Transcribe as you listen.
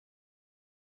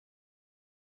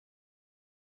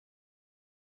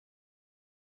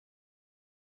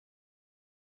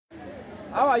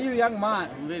How are you, young man?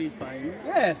 I'm very fine.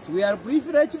 Yes, we are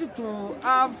privileged to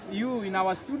have you in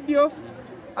our studio.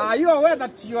 Are you aware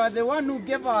that you are the one who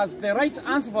gave us the right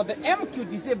answer for the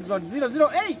MQTC episode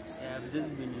 008? I've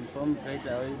just been informed right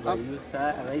away by you,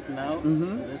 sir, right now.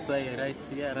 That's why I write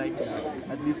here right now,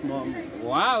 at this moment.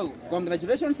 Wow,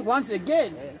 congratulations once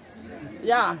again. Yes.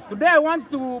 Yeah, today I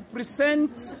want to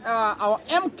present our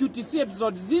MQTC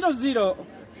episode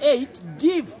 008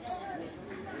 gift.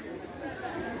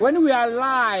 When we are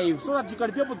live, so that you can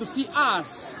be able to see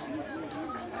us,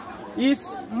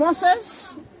 is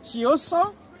Moses. She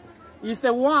also is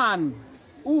the one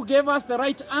who gave us the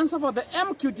right answer for the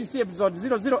MQTC episode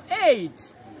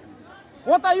 008.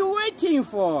 What are you waiting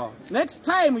for? Next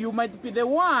time you might be the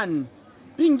one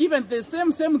being given the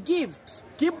same gift.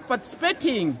 Keep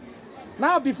participating.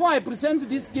 Now, before I present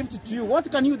this gift to you, what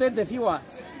can you tell the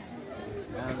viewers?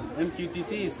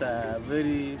 MQTC is a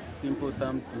very simple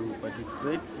sum to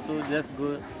participate, so just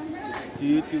go to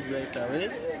YouTube right away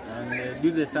and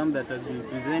do the sum that has been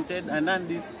presented, and then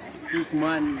this quick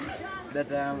money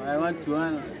that I want to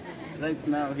earn right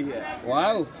now here.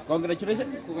 Wow,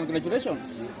 congratulations.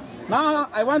 Congratulations. Now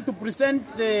I want to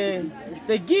present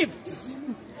the gift.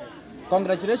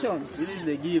 Congratulations. This is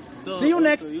the gift. So see you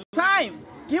next time.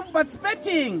 Keep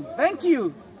participating. Thank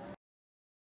you.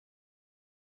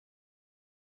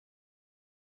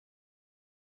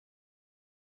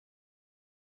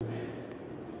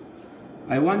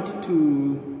 I want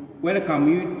to welcome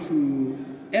you to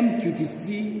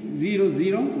MQTC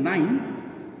 009,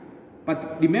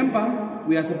 but remember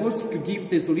we are supposed to give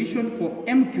the solution for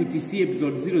MQTC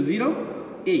episode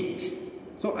 008.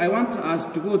 So I want us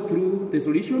to go through the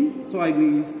solution. So I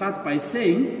will start by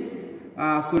saying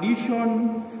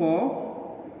solution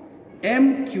for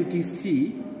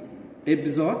MQTC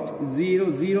episode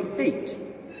 008.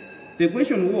 The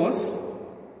question was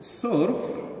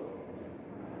solve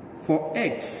for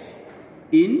x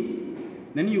in,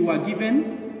 then you are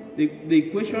given the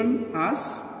equation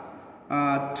as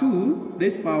 2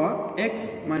 raised power x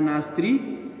minus 3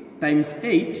 times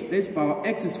 8 raised power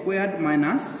x squared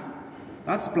minus,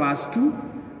 that's plus 2,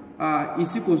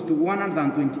 is equals to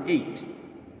 128.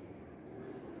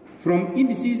 From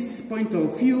indices point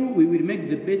of view, we will make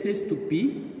the bases to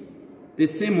be the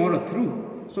same or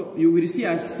true. So you will see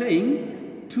us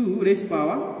saying 2 raised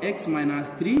power x minus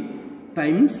 3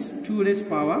 times 2 raised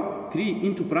power 3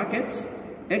 into brackets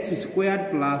x squared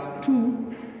plus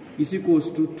 2 is equals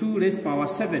to 2 raised power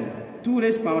 7. 2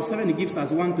 raised power 7 gives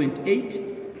us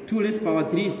 128. 2 raised power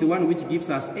 3 is the one which gives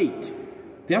us 8.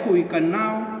 Therefore, we can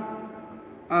now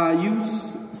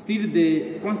use still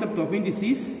the concept of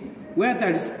indices. Where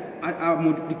there is a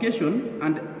multiplication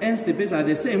and hence the bases are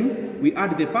the same, we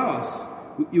add the powers.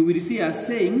 You will see us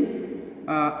saying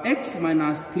x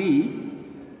minus 3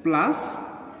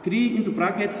 plus 3 into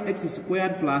brackets x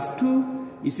squared plus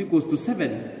 2 is equals to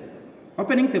 7.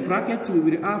 Opening the brackets, we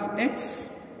will have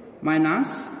x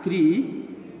minus 3,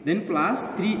 then plus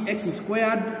 3x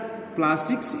squared plus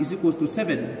 6 is equals to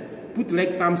 7. Put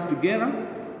like terms together,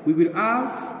 we will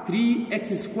have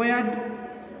 3x squared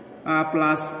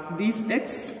plus this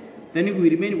x, then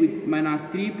we remain with minus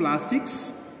 3 plus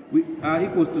 6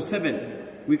 equals to 7.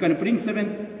 We can bring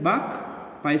 7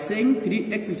 back by saying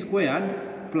 3x squared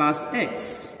plus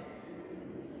x.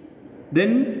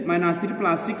 Then minus 3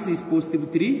 plus 6 is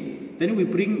positive 3. Then we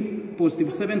bring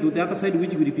positive 7 to the other side,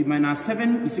 which will be minus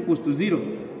 7 is equals to 0.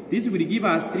 This will give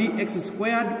us 3x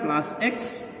squared plus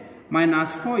x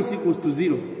minus 4 is equals to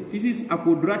 0. This is a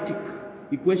quadratic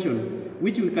equation,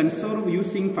 which we can solve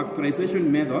using factorization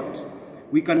method.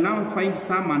 We can now find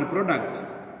sum and product.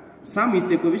 Sum is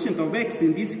the coefficient of x.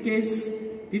 In this case,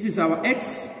 this is our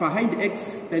x. Behind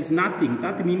x, there's nothing.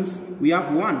 That means we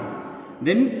have 1.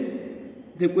 Then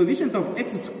the coefficient of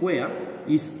x squared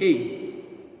is a.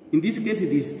 In this case,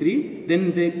 it is 3.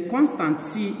 Then the constant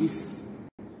c is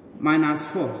minus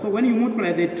 4. So when you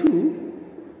multiply the 2,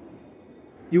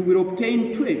 you will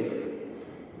obtain 12.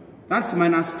 That's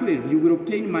minus 12. You will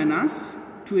obtain minus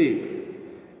 12.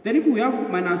 Then if we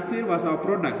have minus 12 as our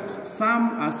product,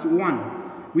 sum as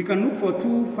 1, we can look for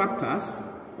 2 factors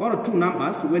or 2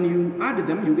 numbers. When you add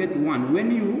them, you get 1.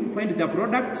 When you find the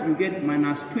product, you get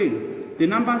minus 12. The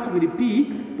numbers will be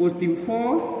positive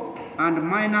 4 and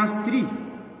minus 3.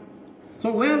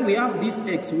 So where we have this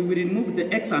x, we will remove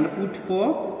the x and put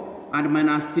 4 and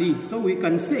minus 3. So we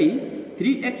can say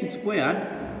 3x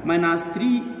squared minus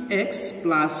 3x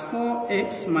plus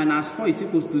 4x minus 4 is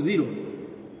equals to 0.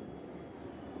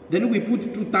 Then we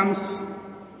put 2 terms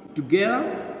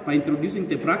together by introducing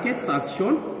the brackets as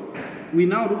shown. We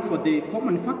now look for the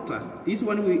common factor. This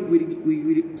one we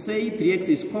will say 3x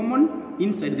is common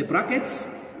inside the brackets.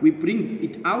 we bring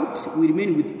it out, we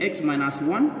remain with x minus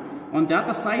 1. On the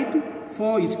other side,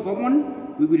 4 is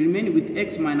common, we will remain with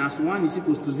x minus 1 is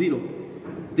equals to 0.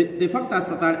 The factors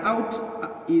that are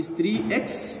out is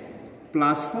 3x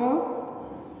plus 4.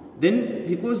 Then,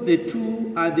 because the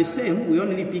two are the same, we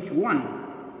only pick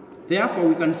 1. Therefore,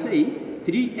 we can say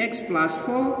 3x plus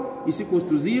 4 is equals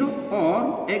to 0,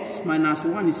 or x minus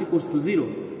 1 is equals to 0.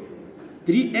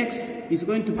 3x is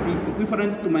going to be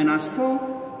equivalent to minus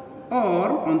 4,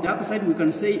 or on the other side we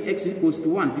can say x equals to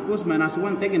 1, because minus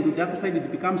 1 taken to the other side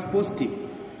it becomes positive.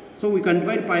 So we can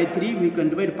divide by 3, we can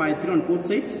divide by 3 on both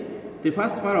sides. The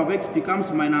first part of x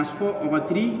becomes minus 4 over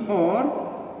 3 or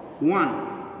 1.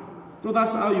 So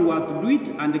that's how you are to do it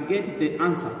and get the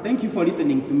answer. Thank you for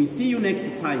listening to me. See you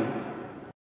next time.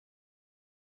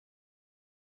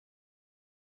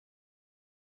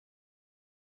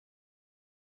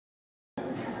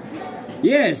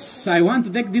 Yes, I want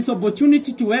to take this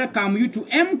opportunity to welcome you to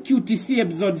MQTC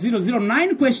episode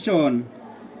 009 question.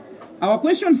 Our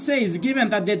question says, given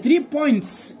that the 3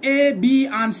 points A, B,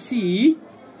 and C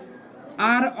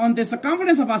are on the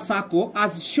circumference of a circle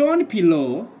as shown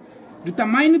below,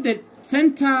 determine the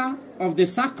center of the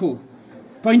circle.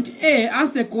 Point A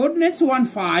has the coordinates 1,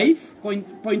 5.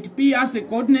 Point B has the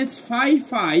coordinates 5,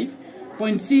 5.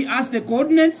 Point C has the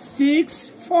coordinates 6,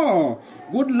 4.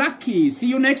 Good luck. See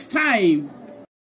you next time.